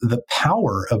 but the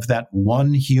power of that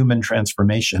one human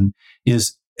transformation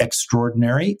is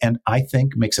extraordinary, and I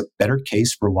think makes a better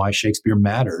case for why Shakespeare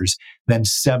matters than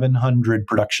 700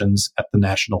 productions at the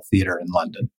National Theatre in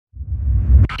London.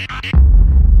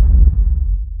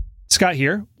 Scott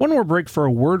here. One more break for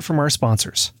a word from our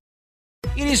sponsors.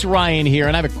 It is Ryan here,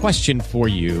 and I have a question for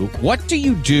you. What do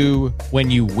you do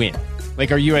when you win?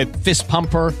 Like, are you a fist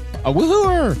pumper, a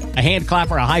woohooer, a hand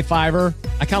clapper, a high fiver?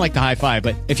 I kind of like the high five,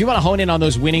 but if you want to hone in on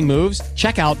those winning moves,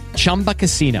 check out Chumba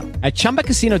Casino. At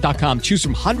ChumbaCasino.com, choose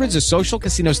from hundreds of social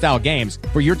casino style games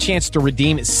for your chance to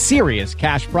redeem serious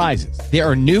cash prizes. There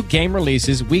are new game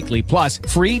releases weekly, plus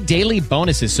free daily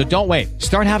bonuses. So don't wait.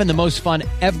 Start having the most fun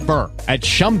ever at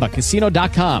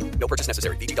ChumbaCasino.com. No purchase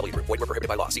necessary. VGW Group. Void where prohibited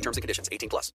by law. See terms and conditions.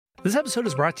 18+. This episode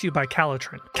is brought to you by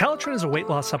Calitrin. Calitrin is a weight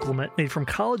loss supplement made from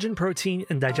collagen protein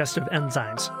and digestive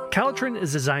enzymes. Calitrin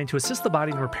is designed to assist the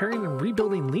body in repairing and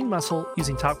rebuilding lean muscle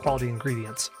using top-quality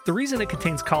ingredients. The reason it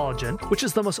contains collagen, which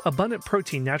is the most abundant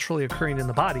protein naturally occurring in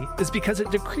the body, is because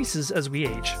it decreases as we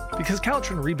age. Because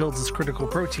Calitrin rebuilds this critical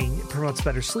protein, it promotes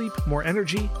better sleep, more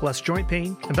energy, less joint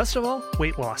pain, and best of all,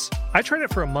 weight loss. I tried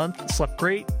it for a month, slept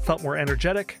great, felt more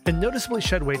energetic, and noticeably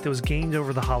shed weight that was gained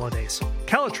over the holidays.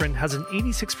 Calitrin has an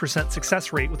 86%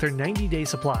 success rate with their 90-day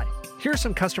supply. Here are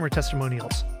some customer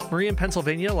testimonials. Maria in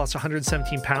Pennsylvania lost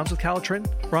 117 pounds with Calitrin.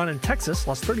 Ron in Texas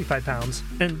lost 35 pounds.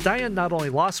 And Diane not only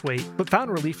lost weight, but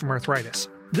found relief from arthritis.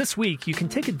 This week, you can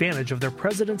take advantage of their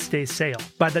President's Day sale.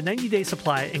 Buy the 90-day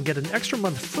supply and get an extra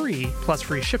month free, plus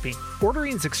free shipping.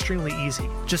 Ordering is extremely easy.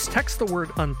 Just text the word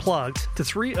UNPLUGGED to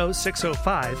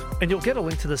 30605, and you'll get a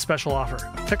link to this special offer.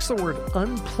 Text the word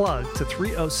UNPLUGGED to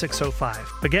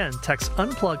 30605. Again, text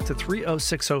UNPLUGGED to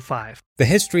 30605. The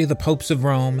history of the popes of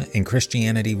Rome and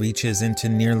Christianity reaches into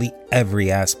nearly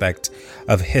every aspect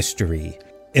of history.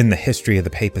 In the History of the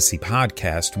Papacy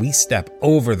podcast, we step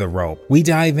over the rope. We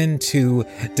dive in to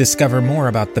discover more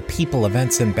about the people,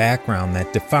 events, and background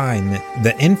that define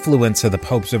the influence of the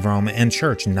popes of Rome and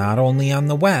Church, not only on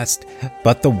the West,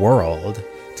 but the world.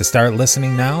 To start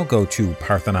listening now, go to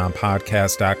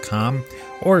parthenonpodcast.com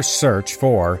or search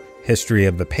for History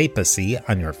of the Papacy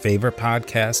on your favorite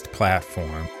podcast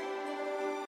platform.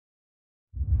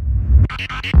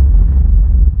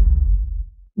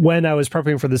 When I was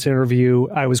prepping for this interview,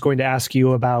 I was going to ask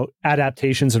you about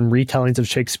adaptations and retellings of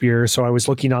Shakespeare. So I was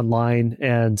looking online,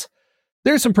 and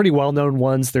there's some pretty well-known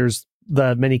ones. There's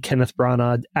the many Kenneth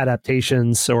Branagh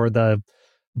adaptations, or the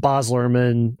Baz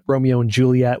Luhrmann Romeo and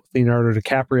Juliet with Leonardo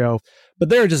DiCaprio. But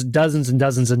there are just dozens and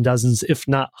dozens and dozens, if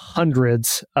not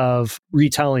hundreds, of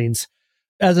retellings.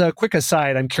 As a quick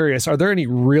aside, I'm curious, are there any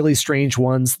really strange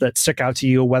ones that stick out to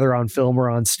you, whether on film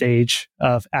or on stage,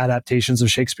 of adaptations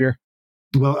of Shakespeare?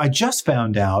 Well, I just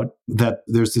found out that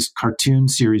there's this cartoon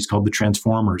series called The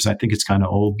Transformers. I think it's kind of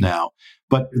old now,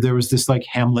 but there was this like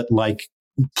Hamlet-like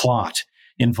plot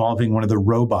involving one of the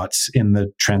robots in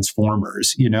the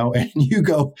Transformers, and you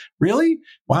go, really?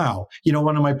 Wow.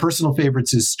 One of my personal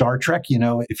favorites is Star Trek.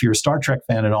 If you're a Star Trek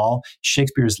fan at all,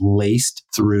 Shakespeare's laced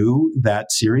through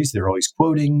that series. They're always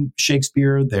quoting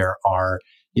Shakespeare. There are,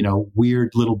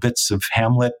 weird little bits of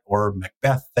Hamlet or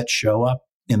Macbeth that show up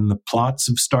in the plots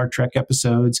of Star Trek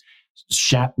episodes.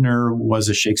 Shatner was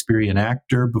a Shakespearean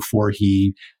actor before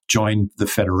he joined the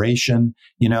Federation,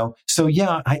 So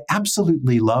yeah, I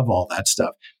absolutely love all that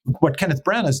stuff. What Kenneth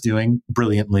Branagh is doing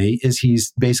brilliantly is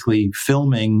he's basically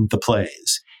filming the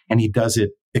plays, and he does it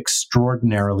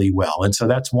extraordinarily well. And so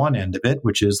that's one end of it,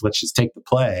 which is let's just take the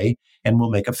play and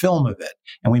we'll make a film of it.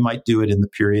 And we might do it in the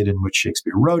period in which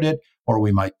Shakespeare wrote it, or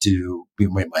we might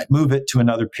move it to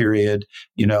another period.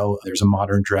 There's a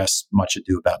modern dress, Much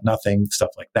Ado About Nothing,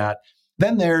 stuff like that.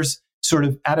 Then there's sort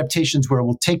of adaptations where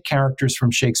we'll take characters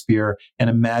from Shakespeare and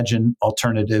imagine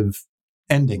alternative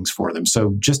endings for them.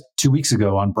 So just 2 weeks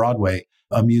ago on Broadway,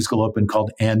 a musical opened called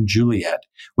 & Juliet,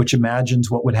 which imagines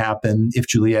what would happen if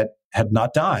Juliet had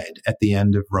not died at the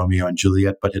end of Romeo and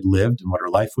Juliet, but had lived, and what her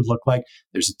life would look like.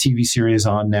 There's a TV series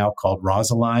on now called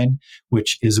Rosaline,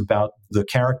 which is about the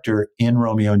character in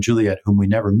Romeo and Juliet, whom we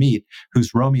never meet,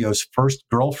 who's Romeo's first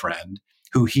girlfriend,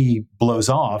 who he blows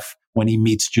off when he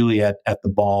meets Juliet at the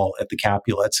ball at the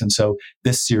Capulets. And so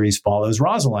this series follows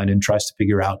Rosaline and tries to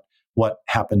figure out what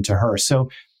happened to her. So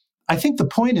I think the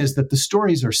point is that the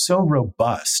stories are so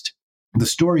robust. The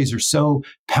stories are so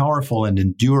powerful and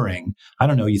enduring. I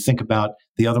don't know, you think about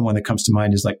the other one that comes to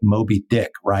mind is like Moby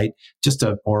Dick, right?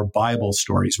 Or Bible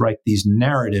stories, right? These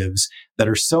narratives that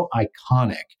are so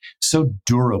iconic, so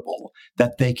durable,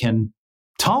 that they can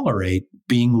tolerate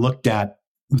being looked at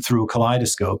through a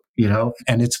kaleidoscope,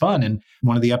 and it's fun. And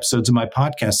one of the episodes of my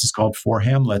podcast is called Four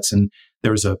Hamlets. And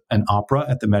there was an opera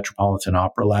at the Metropolitan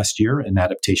Opera last year, an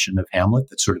adaptation of Hamlet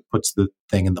that sort of puts the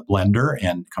thing in the blender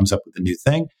and comes up with a new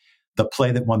thing. The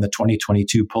play that won the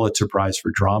 2022 Pulitzer Prize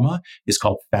for Drama is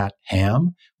called Fat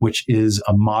Ham, which is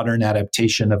a modern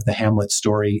adaptation of the Hamlet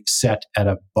story set at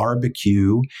a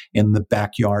barbecue in the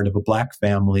backyard of a Black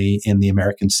family in the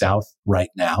American South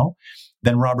right now.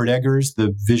 Then Robert Eggers,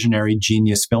 the visionary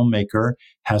genius filmmaker,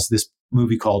 has this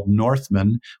movie called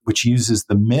Northman, which uses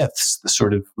the myths, the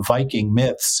sort of Viking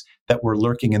myths that were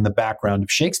lurking in the background of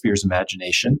Shakespeare's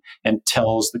imagination, and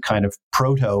tells the kind of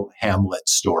proto-Hamlet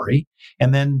story.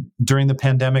 And then during the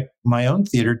pandemic, my own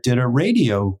theater did a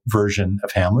radio version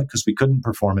of Hamlet, because we couldn't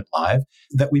perform it live,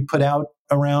 that we put out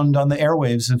around on the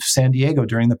airwaves of San Diego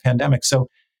during the pandemic. So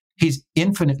he's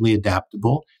infinitely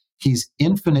adaptable. He's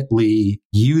infinitely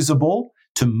usable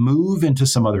to move into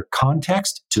some other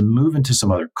context, to move into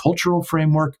some other cultural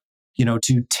framework,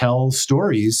 to tell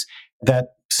stories that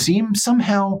seem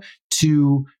somehow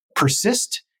to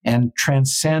persist and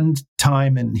transcend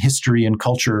time and history and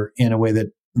culture in a way that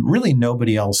really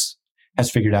nobody else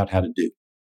has figured out how to do.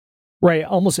 Right.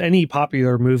 Almost any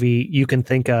popular movie you can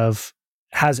think of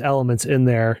has elements in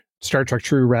there. Star Trek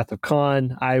True Wrath of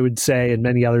Khan, I would say, and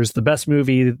many others. The best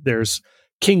movie, there's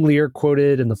King Lear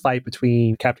quoted in the fight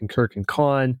between Captain Kirk and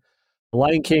Khan. The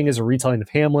Lion King is a retelling of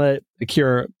Hamlet.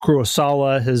 Akira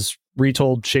Kurosawa has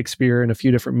retold Shakespeare in a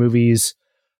few different movies.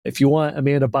 If you want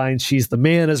Amanda Bynes' She's the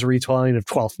Man as a retelling of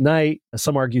Twelfth Night.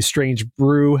 Some argue Strange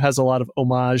Brew has a lot of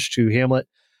homage to Hamlet.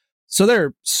 So there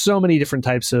are so many different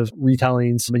types of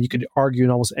retellings. I mean, you could argue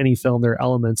in almost any film there are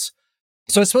elements.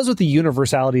 So I suppose with the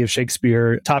universality of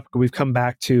Shakespeare, a topic we've come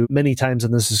back to many times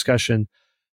in this discussion,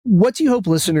 what do you hope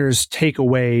listeners take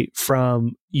away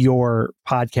from your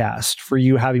podcast, for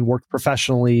you having worked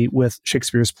professionally with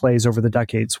Shakespeare's plays over the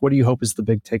decades? What do you hope is the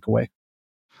big takeaway?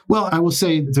 Well, I will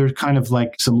say there's kind of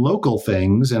like some local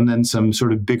things and then some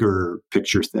sort of bigger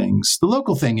picture things. The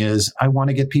local thing is I want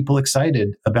to get people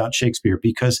excited about Shakespeare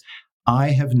because I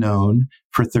have known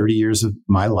for 30 years of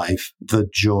my life the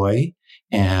joy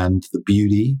and the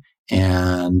beauty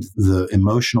and the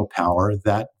emotional power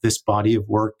that this body of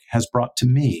work has brought to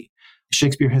me.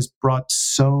 Shakespeare has brought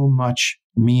so much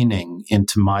meaning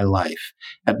into my life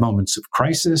at moments of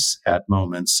crisis, at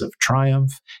moments of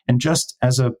triumph, and just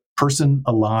as a person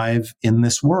alive in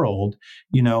this world.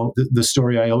 You know, the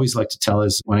story I always like to tell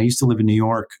is when I used to live in New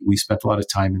York, we spent a lot of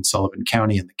time in Sullivan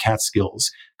County in the Catskills,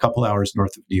 a couple hours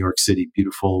north of New York City,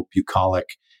 beautiful, bucolic,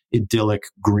 idyllic,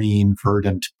 green,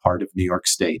 verdant part of New York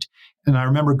State. And I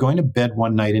remember going to bed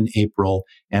one night in April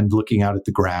and looking out at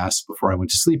the grass before I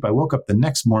went to sleep. I woke up the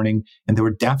next morning and there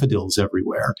were daffodils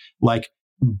everywhere, like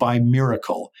by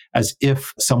miracle, as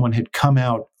if someone had come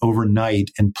out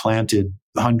overnight and planted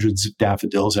hundreds of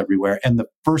daffodils everywhere. And the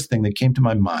first thing that came to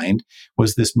my mind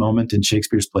was this moment in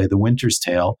Shakespeare's play, The Winter's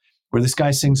Tale, where this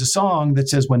guy sings a song that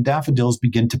says, when daffodils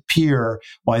begin to peer,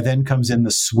 why then comes in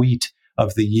the sweet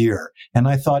of the year. And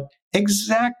I thought,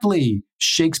 exactly,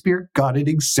 Shakespeare got it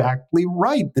exactly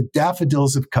right. The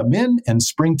daffodils have come in and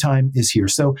springtime is here.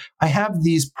 So I have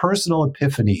these personal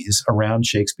epiphanies around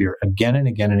Shakespeare again and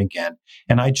again and again.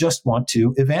 And I just want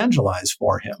to evangelize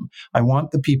for him. I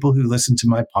want the people who listen to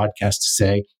my podcast to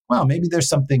say, wow, maybe there's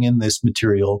something in this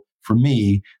material for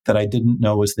me that I didn't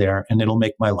know was there, and it'll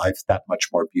make my life that much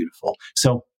more beautiful.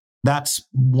 So that's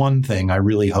one thing I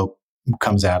really hope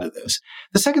comes out of this.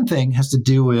 The second thing has to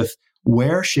do with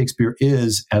where Shakespeare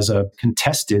is as a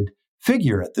contested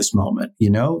figure at this moment. You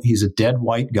know, he's a dead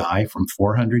white guy from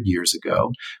 400 years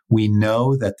ago. We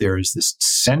know that there is this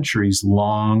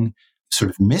centuries-long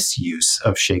sort of misuse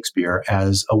of Shakespeare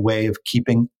as a way of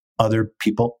keeping other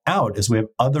people out, as a way of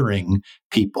othering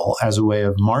people, as a way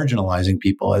of marginalizing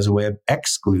people, as a way of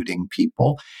excluding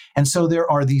people. And so there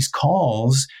are these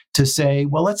calls to say,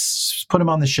 well, let's put him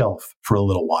on the shelf for a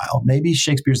little while. Maybe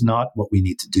Shakespeare's not what we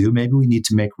need to do. Maybe we need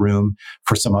to make room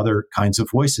for some other kinds of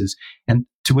voices. And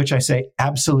to which I say,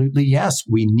 absolutely, yes,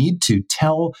 we need to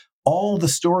tell all the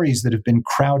stories that have been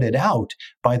crowded out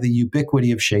by the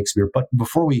ubiquity of Shakespeare. But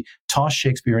before we toss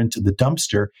Shakespeare into the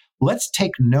dumpster, let's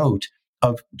take note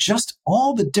of just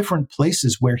all the different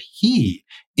places where he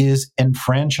is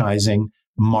enfranchising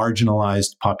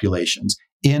marginalized populations.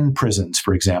 In prisons,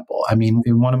 for example. I mean,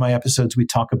 in one of my episodes, we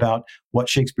talk about what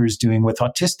Shakespeare is doing with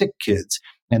autistic kids,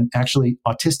 and actually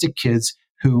autistic kids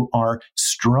who are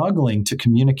struggling to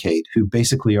communicate, who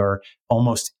basically are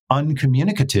almost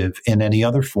uncommunicative in any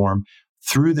other form.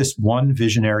 Through this one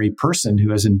visionary person who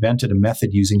has invented a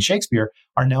method using Shakespeare,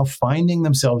 are now finding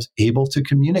themselves able to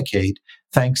communicate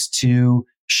thanks to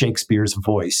Shakespeare's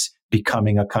voice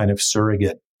becoming a kind of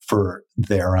surrogate for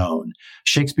their own.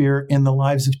 Shakespeare in the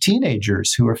lives of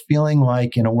teenagers who are feeling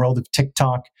like in a world of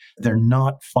TikTok, they're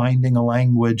not finding a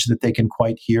language that they can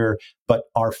quite hear, but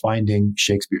are finding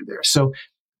Shakespeare there. So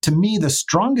to me, the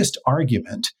strongest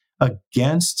argument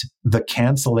against the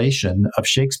cancellation of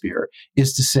Shakespeare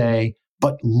is to say,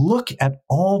 but look at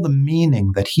all the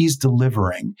meaning that he's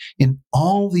delivering in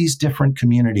all these different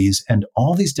communities and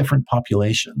all these different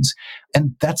populations.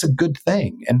 And that's a good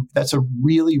thing. And that's a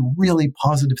really, really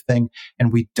positive thing.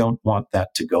 And we don't want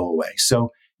that to go away. So,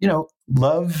 you know,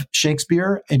 love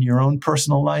Shakespeare in your own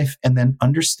personal life, and then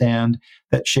understand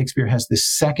that Shakespeare has this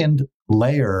second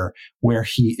layer where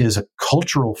he is a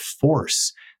cultural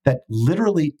force that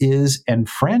literally is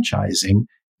enfranchising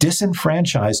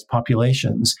disenfranchised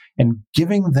populations and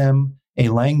giving them a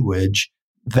language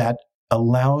that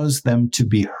allows them to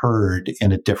be heard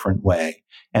in a different way.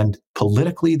 And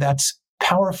politically, that's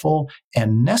powerful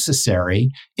and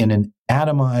necessary in an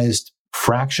atomized,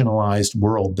 fractionalized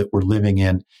world that we're living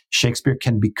in. Shakespeare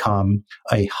can become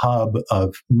a hub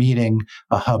of meeting,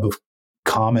 a hub of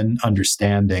common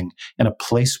understanding, and a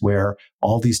place where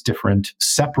all these different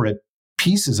separate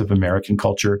pieces of American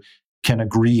culture can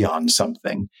agree on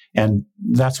something. And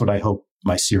that's what I hope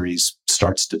my series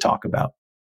starts to talk about.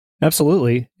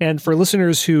 Absolutely. And for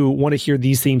listeners who want to hear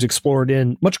these themes explored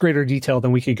in much greater detail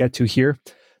than we could get to here,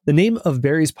 the name of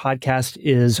Barry's podcast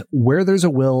is Where There's a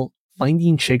Will,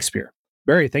 Finding Shakespeare.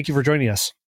 Barry, thank you for joining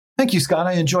us. Thank you, Scott.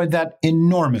 I enjoyed that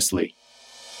enormously.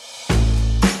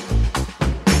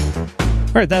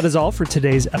 All right, that is all for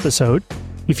today's episode.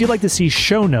 If you'd like to see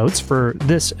show notes for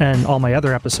this and all my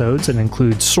other episodes and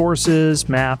include sources,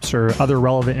 maps, or other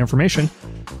relevant information,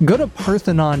 go to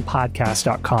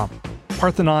parthenonpodcast.com.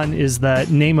 Parthenon is the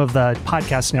name of the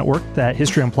podcast network that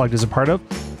History Unplugged is a part of,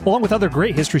 along with other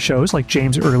great history shows like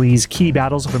James Early's Key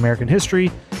Battles of American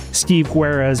History, Steve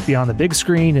Guerra's Beyond the Big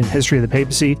Screen and History of the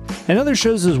Papacy, and other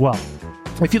shows as well.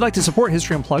 If you'd like to support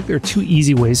History Unplugged, there are 2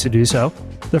 easy ways to do so.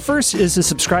 The first is to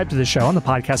subscribe to the show on the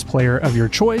podcast player of your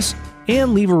choice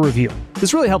and leave a review.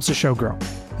 This really helps the show grow.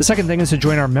 The second thing is to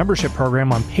join our membership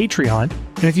program on Patreon.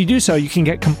 And if you do so, you can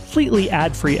get completely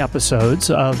ad-free episodes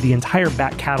of the entire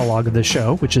back catalog of the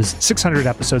show, which is 600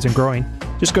 episodes and growing.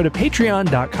 Just go to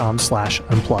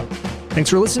patreon.com/unplug. Thanks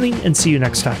for listening and see you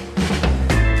next time.